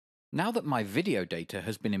Now that my video data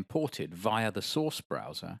has been imported via the source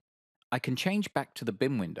browser, I can change back to the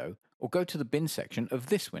bin window or go to the bin section of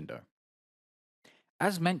this window.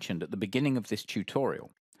 As mentioned at the beginning of this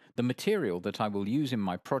tutorial, the material that I will use in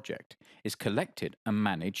my project is collected and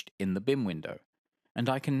managed in the bin window, and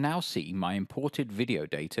I can now see my imported video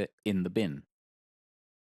data in the bin.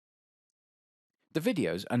 The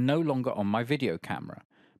videos are no longer on my video camera,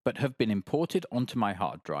 but have been imported onto my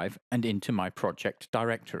hard drive and into my project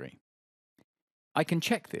directory. I can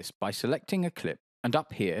check this by selecting a clip and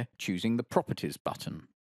up here choosing the Properties button.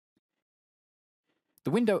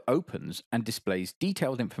 The window opens and displays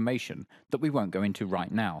detailed information that we won't go into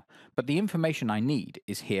right now, but the information I need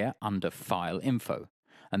is here under File Info,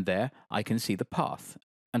 and there I can see the path,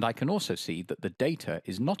 and I can also see that the data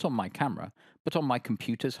is not on my camera, but on my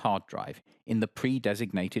computer's hard drive in the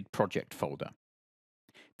pre-designated project folder.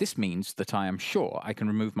 This means that I am sure I can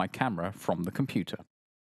remove my camera from the computer.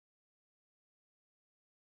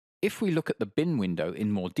 If we look at the bin window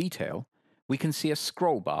in more detail, we can see a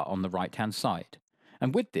scroll bar on the right-hand side,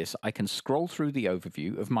 and with this I can scroll through the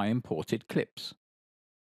overview of my imported clips.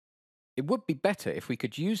 It would be better if we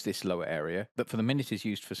could use this lower area that for the minute is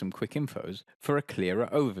used for some quick infos for a clearer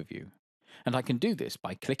overview, and I can do this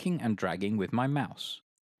by clicking and dragging with my mouse.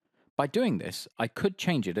 By doing this, I could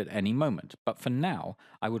change it at any moment, but for now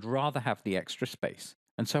I would rather have the extra space,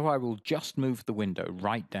 and so I will just move the window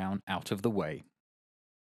right down out of the way.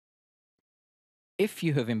 If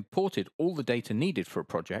you have imported all the data needed for a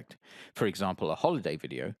project, for example a holiday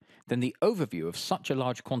video, then the overview of such a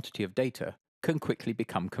large quantity of data can quickly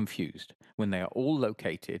become confused when they are all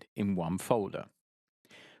located in one folder.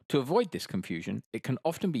 To avoid this confusion, it can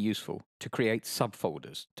often be useful to create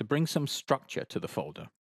subfolders to bring some structure to the folder.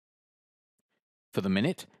 For the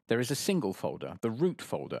minute, there is a single folder, the root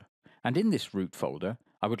folder, and in this root folder,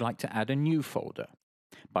 I would like to add a new folder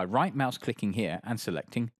by right mouse clicking here and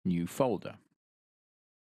selecting New Folder.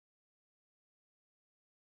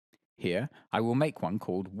 Here, I will make one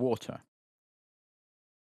called Water.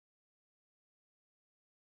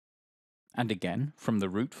 And again, from the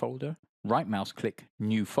root folder, right mouse click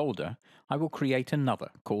New Folder, I will create another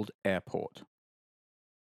called Airport.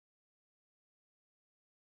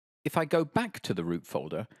 If I go back to the root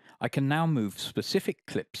folder, I can now move specific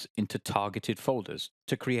clips into targeted folders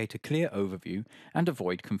to create a clear overview and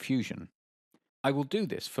avoid confusion. I will do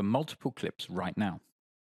this for multiple clips right now.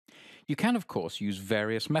 You can of course use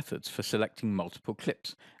various methods for selecting multiple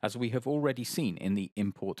clips, as we have already seen in the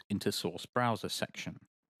Import into Source Browser section.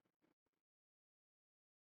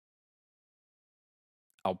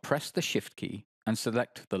 I'll press the Shift key and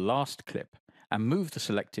select the last clip and move the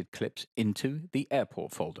selected clips into the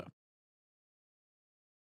Airport folder.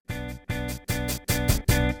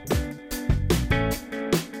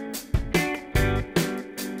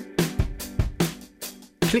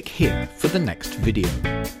 Click here for the next video.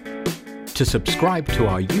 To subscribe to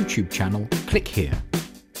our YouTube channel, click here.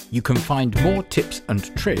 You can find more tips and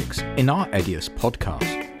tricks in our EDIUS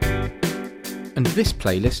podcast. And this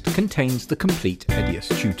playlist contains the complete EDIUS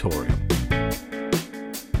tutorial.